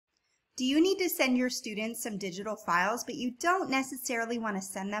Do you need to send your students some digital files, but you don't necessarily want to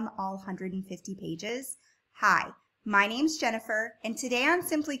send them all 150 pages? Hi, my name's Jennifer, and today on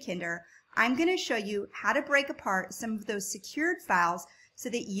Simply Kinder, I'm going to show you how to break apart some of those secured files so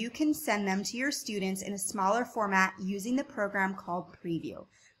that you can send them to your students in a smaller format using the program called Preview.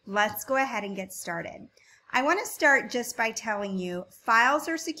 Let's go ahead and get started. I want to start just by telling you files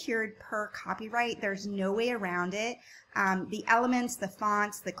are secured per copyright. There's no way around it. The elements, the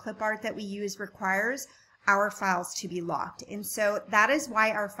fonts, the clip art that we use requires our files to be locked. And so that is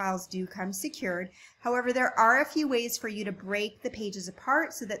why our files do come secured. However, there are a few ways for you to break the pages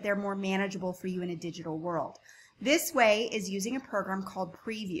apart so that they're more manageable for you in a digital world. This way is using a program called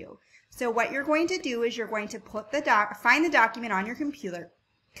Preview. So what you're going to do is you're going to put find the document on your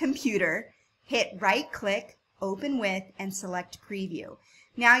computer, hit right-click, open with, and select Preview.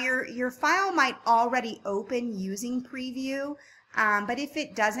 Now your file might already open using Preview, but if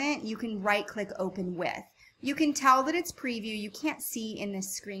it doesn't, you can right-click open with. You can tell that it's Preview. You can't see in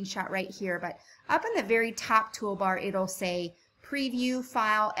this screenshot right here, but up in the very top toolbar, it'll say Preview,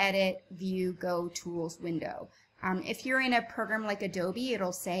 File, Edit, View, Go, Tools, Window. If you're in a program like Adobe,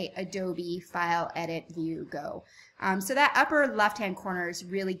 it'll say Adobe, File, Edit, View, Go. So that upper left-hand corner is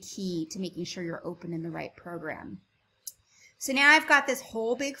really key to making sure you're open in the right program. So now I've got this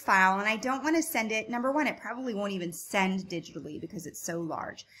whole big file, and I don't want to send it. Number one, it probably won't even send digitally because it's so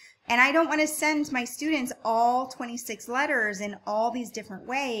large. And I don't want to send my students all 26 letters in all these different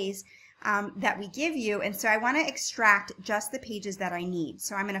ways that we give you. And so I want to extract just the pages that I need.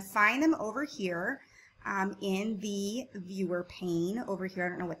 So I'm going to find them over here. In the viewer pane over here. I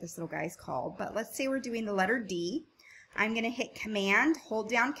don't know what this little guy is called, but let's say we're doing the letter D. I'm going to hit Command, hold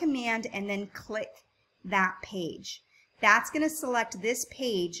down Command, and then click that page. That's going to select this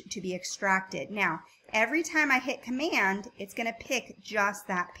page to be extracted. Now, every time I hit Command, it's going to pick just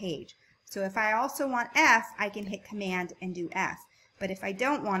that page. So if I also want F, I can hit Command and do F. But if I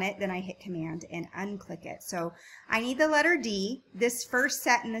don't want it, then I hit Command and unclick it. So I need the letter D. This first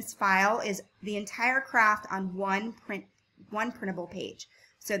set in this file is the entire craft on one printable page.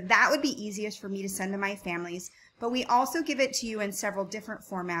 So that would be easiest for me to send to my families. But we also give it to you in several different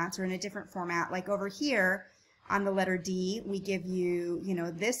formats or in a different format. Like over here on the letter D, we give you,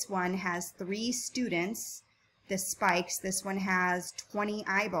 this one has 3 students, the spikes. This one has 20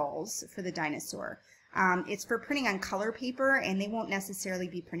 eyeballs for the dinosaur. It's for printing on color paper, and they won't necessarily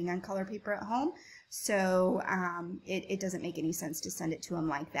be printing on color paper at home, so it doesn't make any sense to send it to them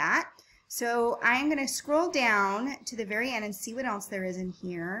like that. So I'm going to scroll down to the very end and see what else there is in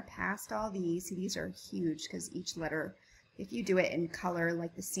here past all these. See, these are huge because each letter, if you do it in color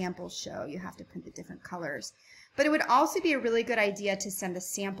like the samples show, you have to print the different colors. But it would also be a really good idea to send a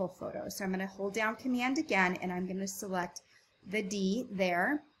sample photo. So I'm going to hold down Command again, and I'm going to select the D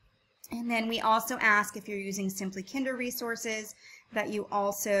there. And then we also ask, if you're using Simply Kinder resources, that you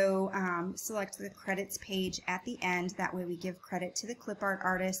also select the credits page at the end. That way we give credit to the clip art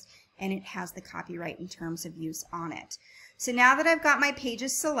artist, and it has the copyright and terms of use on it. So now that I've got my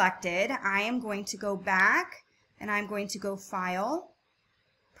pages selected, I am going to go back, and I'm going to go File,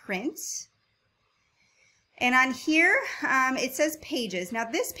 Print. And on here, it says Pages. Now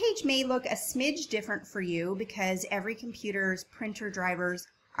this page may look a smidge different for you because every computer's printer drivers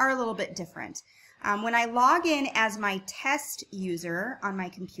are a little bit different. When I log in as my test user on my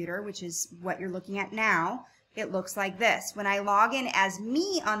computer, which is what you're looking at now, it looks like this. When I log in as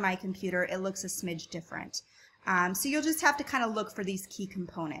me on my computer, it looks a smidge different. So you'll just have to kind of look for these key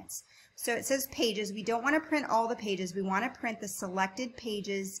components. So it says Pages. We don't want to print all the pages. We want to print the selected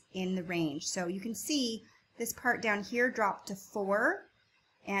pages in the range. So you can see this part down here dropped to 4.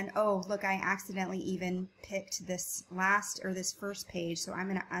 And oh, look, I accidentally even picked this this first page, so I'm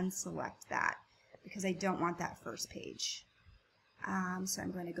going to unselect that because I don't want that first page. So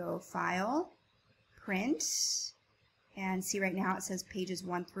I'm going to go File, Print, and see right now it says pages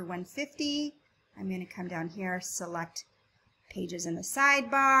 1 through 150. I'm going to come down here, select pages in the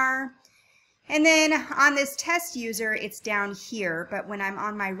sidebar. And then on this test user, it's down here, but when I'm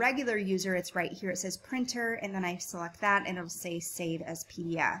on my regular user, it's right here. It says Printer, and then I select that, and it'll say Save as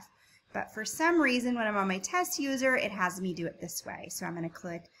PDF. But for some reason, when I'm on my test user, it has me do it this way. So I'm going to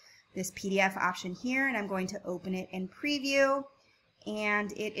click this PDF option here, and I'm going to open it in Preview,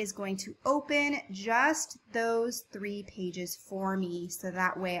 and it is going to open just those 3 pages for me, so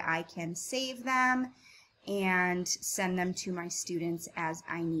that way I can save them and send them to my students as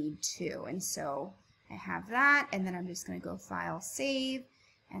I need to. And so I have that, and then I'm just going to go File, Save,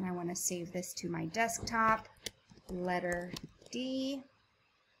 and I want to save this to my desktop, letter D,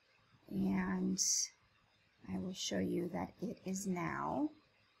 and I will show you that it is now,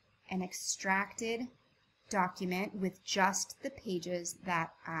 and an extracted document with just the pages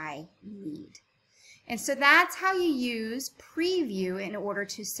that I need. And so that's how you use Preview in order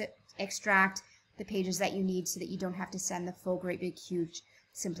to extract the pages that you need so that you don't have to send the full great big huge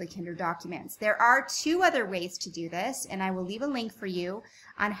Simply Kinder documents. There are 2 other ways to do this, and I will leave a link for you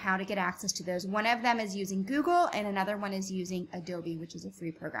on how to get access to those. One of them is using Google, and another one is using Adobe, which is a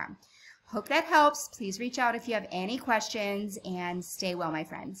free program. Hope that helps. Please reach out if you have any questions, and stay well, my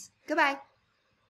friends. Goodbye.